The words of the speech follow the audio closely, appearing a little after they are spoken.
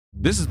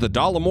This is the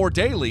Dollemore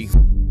Daily,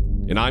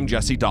 and I'm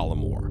Jesse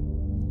Dollemore.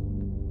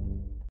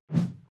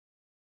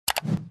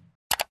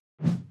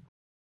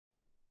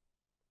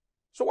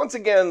 So once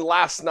again,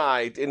 last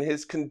night, in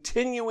his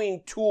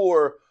continuing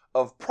tour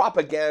of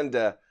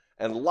propaganda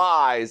and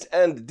lies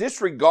and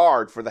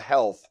disregard for the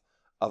health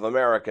of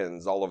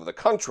Americans all over the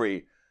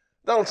country,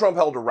 Donald Trump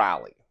held a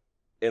rally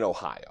in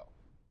Ohio.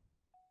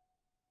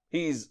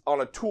 He's on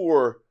a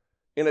tour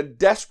in a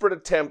desperate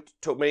attempt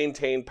to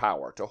maintain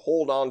power, to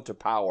hold on to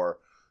power,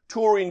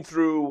 touring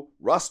through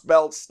Rust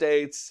Belt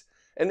states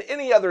and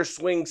any other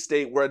swing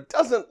state where it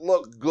doesn't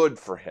look good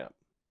for him,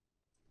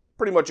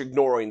 pretty much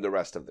ignoring the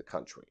rest of the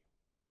country.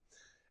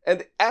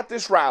 And at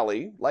this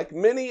rally, like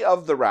many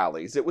of the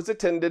rallies, it was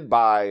attended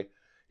by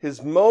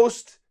his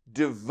most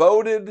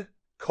devoted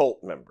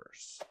cult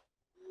members.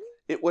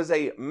 It was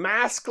a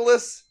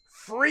maskless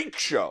freak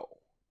show,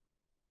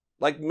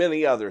 like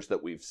many others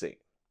that we've seen.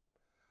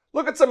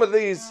 Look at some of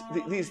this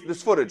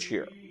footage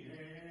here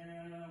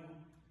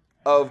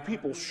of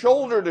people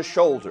shoulder to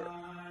shoulder,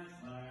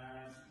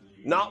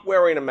 not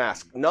wearing a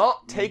mask,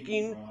 not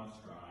taking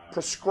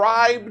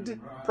prescribed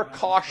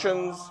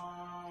precautions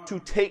to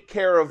take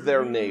care of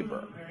their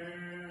neighbor,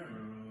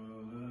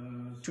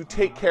 to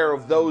take care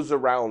of those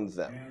around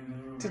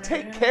them, to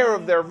take care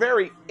of their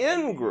very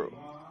in-group.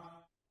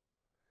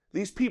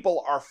 These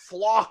people are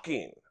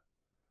flocking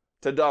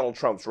to Donald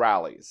Trump's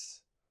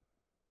rallies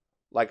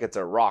like it's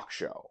a rock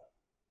show.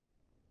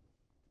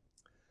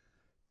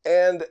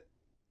 And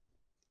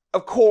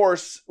of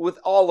course, with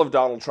all of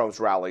Donald Trump's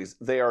rallies,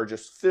 they are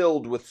just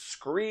filled with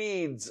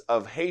screeds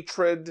of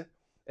hatred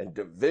and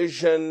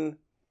division,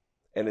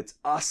 and it's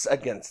us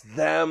against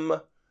them,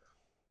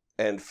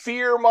 and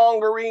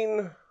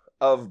fear-mongering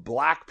of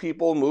black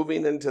people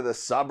moving into the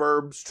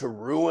suburbs to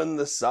ruin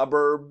the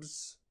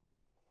suburbs.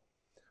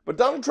 But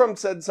Donald Trump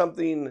said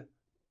something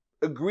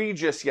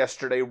egregious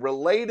yesterday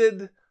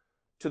related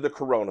to the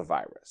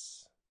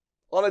coronavirus.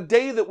 On a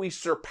day that we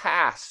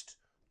surpassed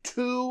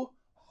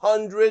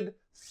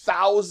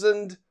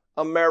 200,000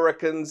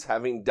 Americans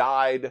having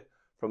died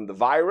from the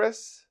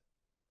virus,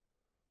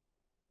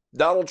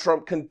 Donald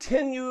Trump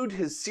continued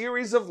his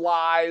series of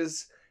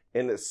lies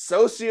in a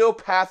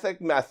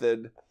sociopathic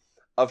method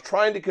of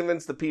trying to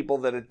convince the people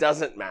that it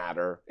doesn't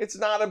matter. It's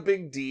not a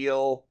big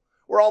deal.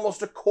 We're almost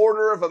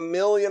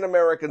 250,000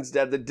 Americans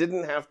dead that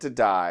didn't have to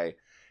die.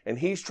 And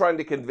he's trying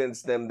to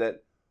convince them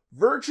that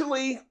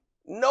virtually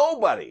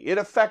nobody, it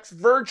affects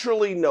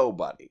virtually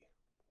nobody.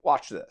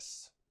 Watch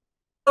this.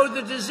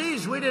 The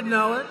disease, we didn't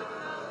know it.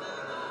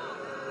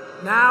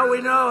 Now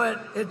we know it.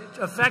 It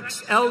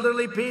affects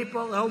elderly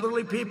people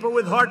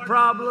with heart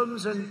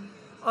problems and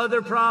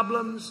other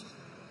problems.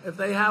 If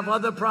they have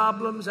other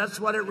problems, that's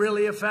what it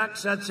really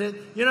affects. That's it.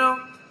 You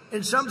know,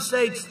 in some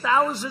states,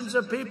 thousands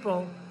of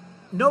people,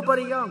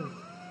 nobody young,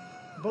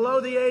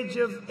 below the age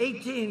of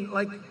 18,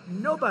 like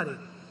nobody.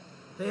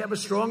 They have a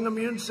strong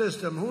immune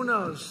system. Who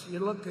knows?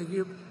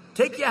 You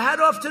take your hat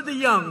off to the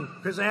young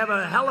because they have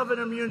a hell of an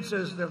immune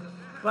system.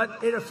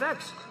 But it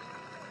affects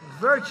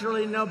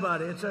virtually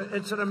nobody.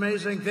 It's an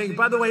amazing thing.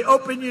 By the way,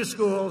 open your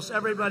schools.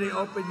 Everybody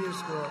open your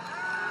schools.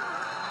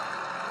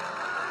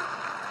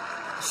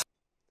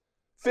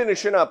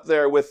 Finishing up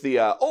there with the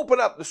open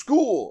up the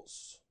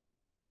schools.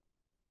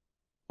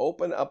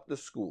 Open up the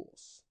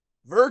schools.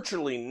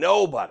 Virtually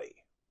nobody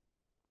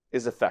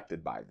is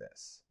affected by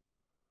this.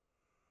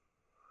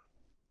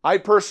 I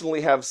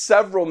personally have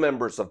several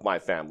members of my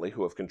family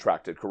who have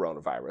contracted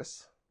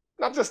coronavirus.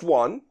 Not just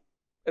one.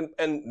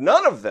 And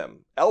none of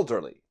them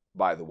elderly,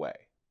 by the way.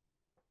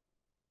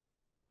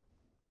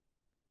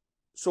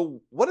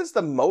 So what is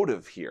the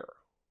motive here?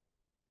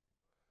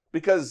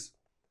 Because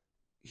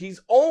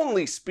he's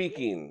only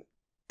speaking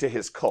to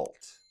his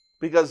cult.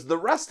 Because the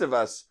rest of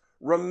us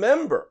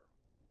remember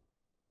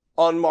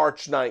on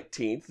March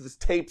 19th, the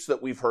tapes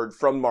that we've heard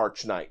from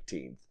March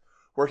 19th,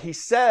 where he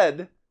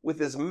said with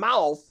his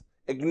mouth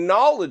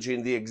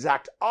acknowledging the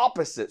exact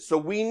opposite. So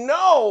we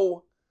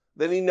know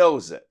that he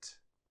knows it.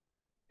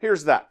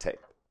 Here's that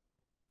tape.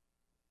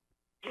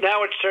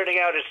 Now it's turning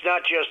out it's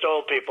not just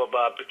old people,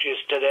 Bob.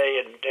 Just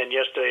today and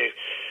yesterday,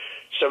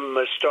 some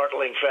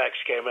startling facts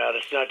came out.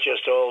 It's not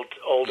just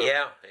older.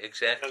 Yeah,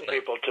 exactly. Young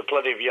people, to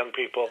plenty of young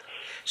people.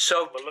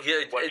 So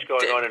what's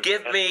going on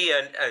give me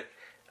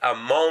a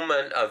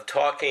moment of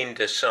talking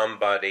to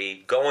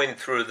somebody, going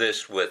through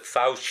this with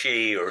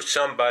Fauci or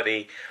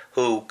somebody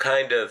who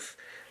kind of,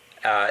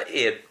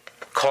 it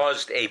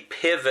caused a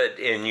pivot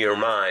in your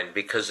mind,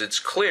 because it's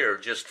clear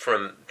just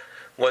from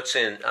what's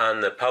on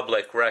the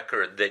public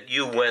record that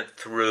you went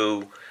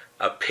through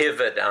a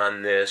pivot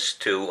on this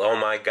to, oh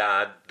my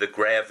God, the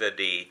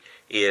gravity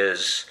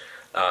is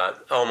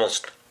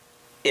almost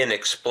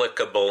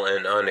inexplicable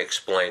and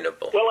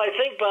unexplainable. Well, I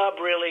think, Bob,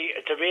 really,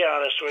 to be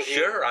honest with you,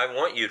 sure, I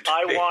want you to.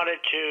 I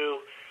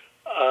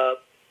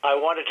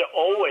wanted to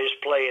always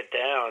play it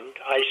down.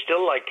 I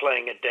still like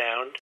playing it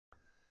down.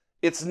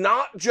 It's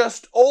not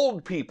just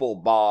old people,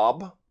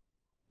 Bob.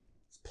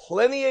 It's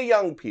plenty of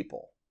young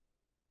people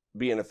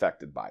being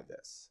affected by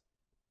this.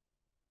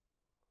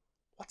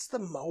 What's the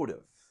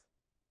motive?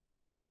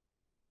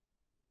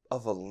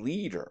 of a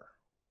leader,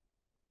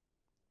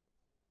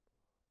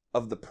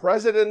 of the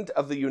President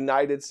of the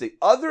United States,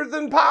 other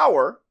than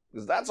power,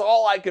 because that's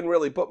all I can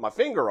really put my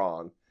finger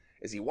on,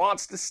 is he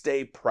wants to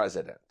stay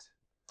president.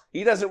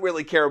 He doesn't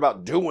really care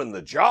about doing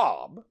the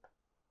job,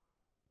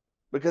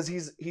 because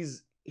he's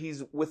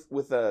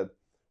with a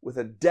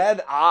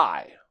dead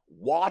eye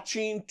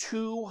watching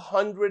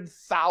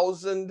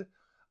 200,000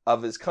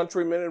 of his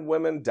countrymen and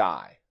women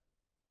die,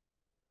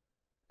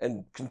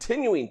 and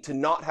continuing to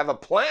not have a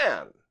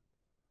plan,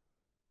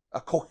 a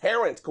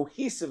coherent,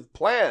 cohesive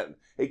plan,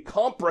 a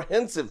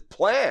comprehensive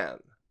plan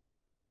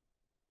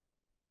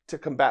to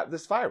combat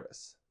this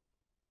virus.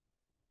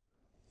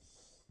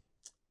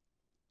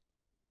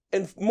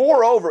 And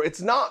moreover,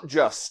 it's not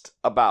just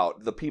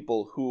about the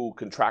people who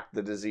contract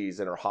the disease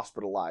and are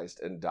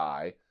hospitalized and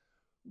die.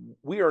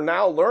 We are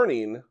now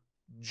learning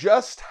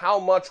just how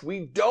much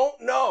we don't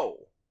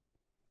know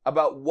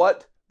about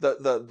what they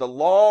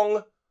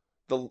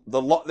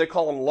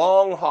call them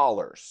long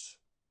haulers.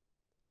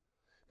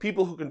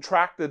 People who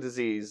contract the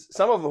disease,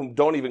 some of them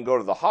don't even go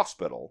to the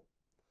hospital,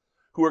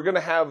 who are going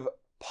to have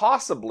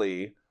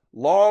possibly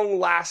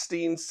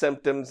long-lasting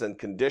symptoms and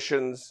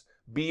conditions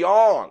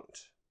beyond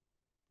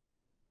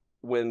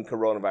when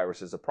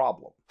coronavirus is a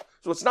problem.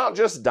 So it's not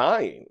just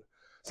dying.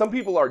 Some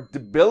people are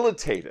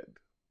debilitated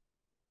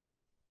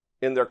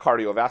in their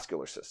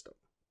cardiovascular system.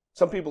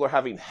 Some people are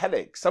having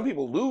headaches. Some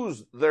people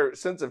lose their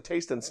sense of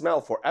taste and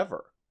smell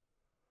forever.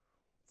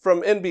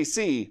 From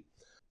NBC,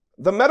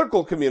 the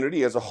medical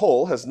community as a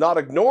whole has not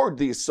ignored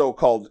these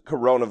so-called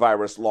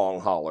coronavirus long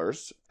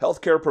haulers.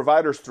 Healthcare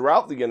providers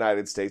throughout the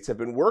United States have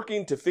been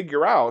working to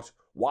figure out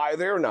why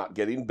they're not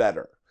getting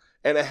better.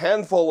 And a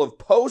handful of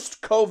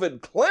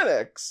post-COVID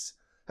clinics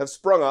have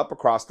sprung up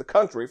across the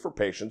country for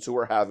patients who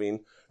are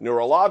having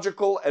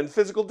neurological and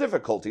physical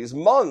difficulties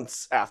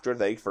months after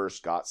they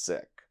first got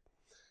sick.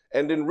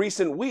 And in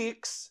recent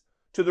weeks,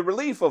 to the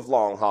relief of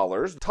long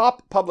haulers,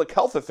 top public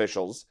health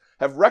officials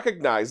have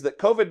recognized that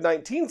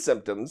COVID-19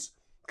 symptoms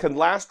can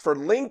last for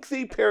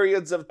lengthy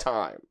periods of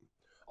time.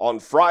 On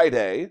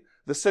Friday,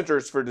 the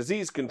Centers for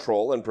Disease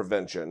Control and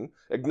Prevention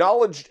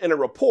acknowledged in a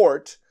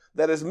report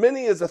that as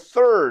many as a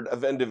third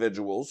of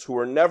individuals who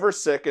are never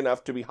sick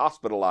enough to be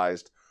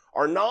hospitalized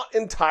are not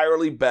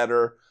entirely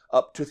better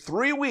up to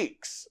 3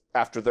 weeks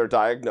after their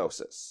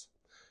diagnosis.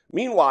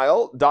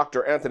 Meanwhile,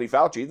 Dr. Anthony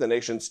Fauci, the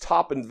nation's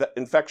top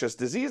infectious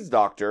disease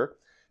doctor,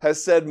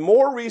 has said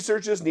more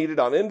research is needed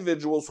on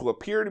individuals who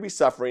appear to be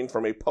suffering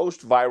from a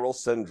post-viral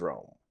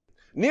syndrome.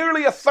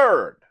 Nearly a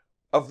third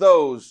of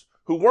those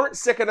who weren't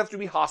sick enough to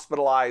be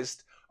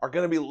hospitalized are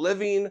going to be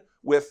living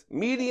with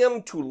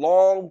medium to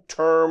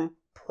long-term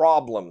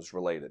problems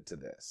related to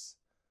this.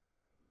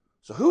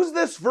 So who's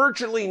this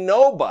virtually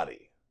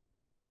nobody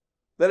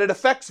that it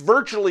affects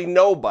virtually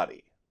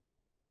nobody,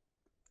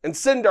 and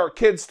send our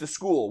kids to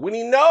school when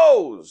he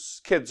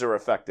knows kids are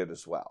affected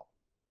as well?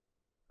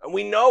 And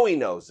we know he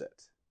knows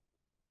it.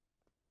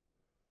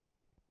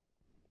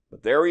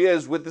 But there he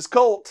is with this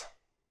cult.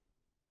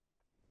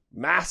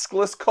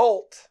 Maskless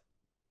cult.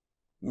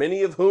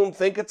 Many of whom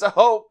think it's a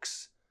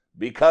hoax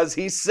because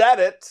he said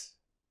it.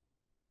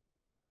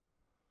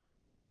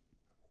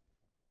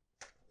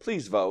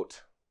 Please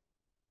vote.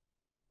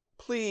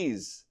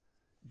 Please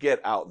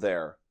get out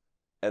there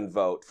and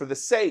vote for the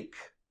sake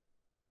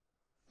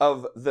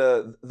of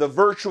the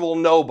virtual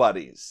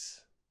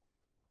nobodies.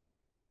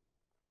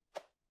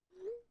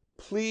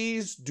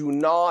 Please do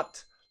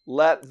not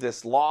let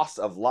this loss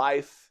of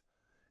life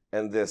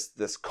and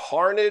this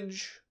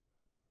carnage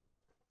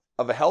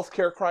of a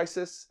healthcare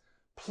crisis,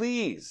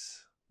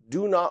 please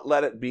do not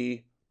let it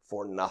be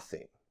for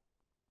nothing.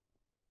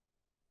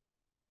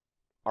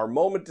 Our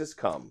moment has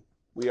come.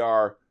 We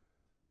are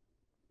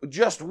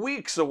just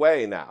weeks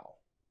away now,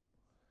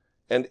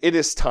 and it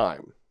is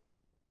time.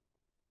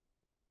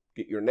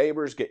 Get your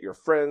neighbors, get your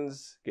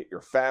friends, get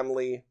your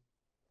family,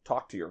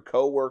 talk to your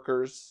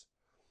coworkers.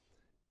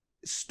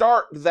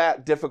 Start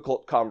that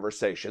difficult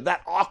conversation,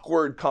 that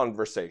awkward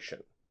conversation.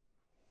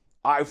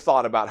 I've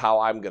thought about how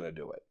I'm going to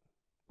do it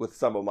with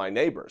some of my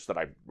neighbors that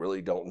I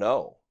really don't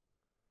know,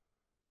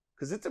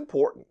 because it's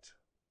important.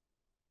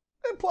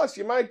 And plus,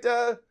 you might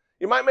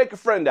make a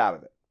friend out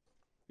of it.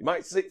 You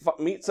might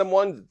meet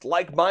someone that's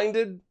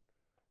like-minded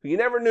who you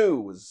never knew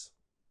was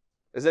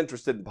as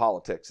interested in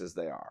politics as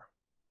they are.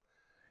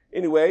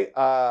 Anyway,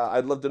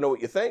 I'd love to know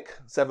what you think.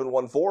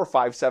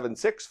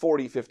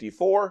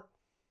 714-576-4054.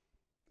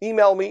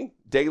 Email me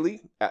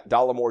daily at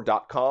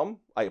dollemore.com.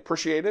 I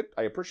appreciate it.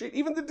 I appreciate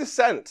even the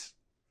dissent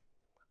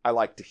I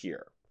like to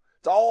hear.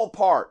 It's all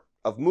part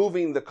of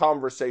moving the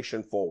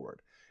conversation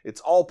forward.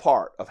 It's all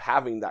part of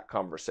having that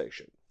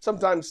conversation.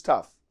 Sometimes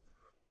tough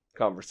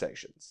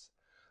conversations.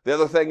 The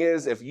other thing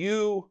is, if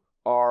you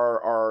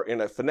are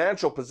in a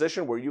financial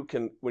position where you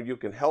can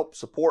help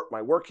support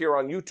my work here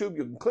on YouTube,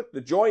 you can click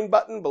the join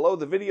button below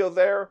the video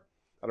there.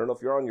 I don't know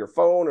if you're on your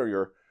phone or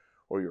your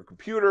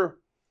computer.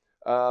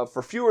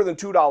 For fewer than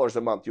 $2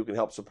 a month, you can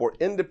help support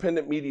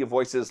independent media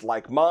voices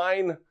like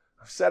mine.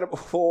 I've said it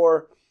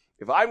before.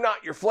 If I'm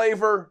not your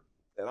flavor,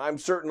 And I'm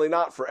certainly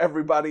not for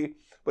everybody,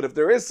 but if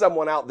there is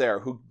someone out there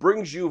who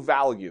brings you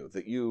value,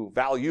 that you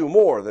value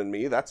more than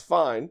me, that's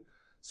fine.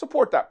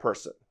 Support that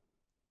person.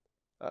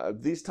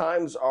 These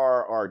times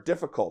are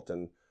difficult,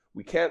 and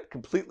we can't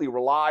completely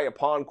rely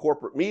upon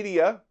corporate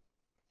media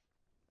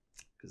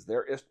because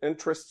their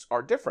interests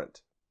are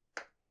different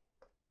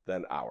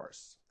than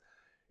ours.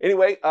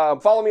 Anyway,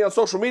 follow me on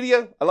social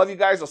media. I love you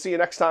guys. I'll see you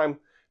next time.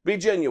 Be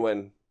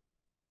genuine.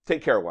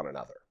 Take care of one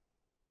another.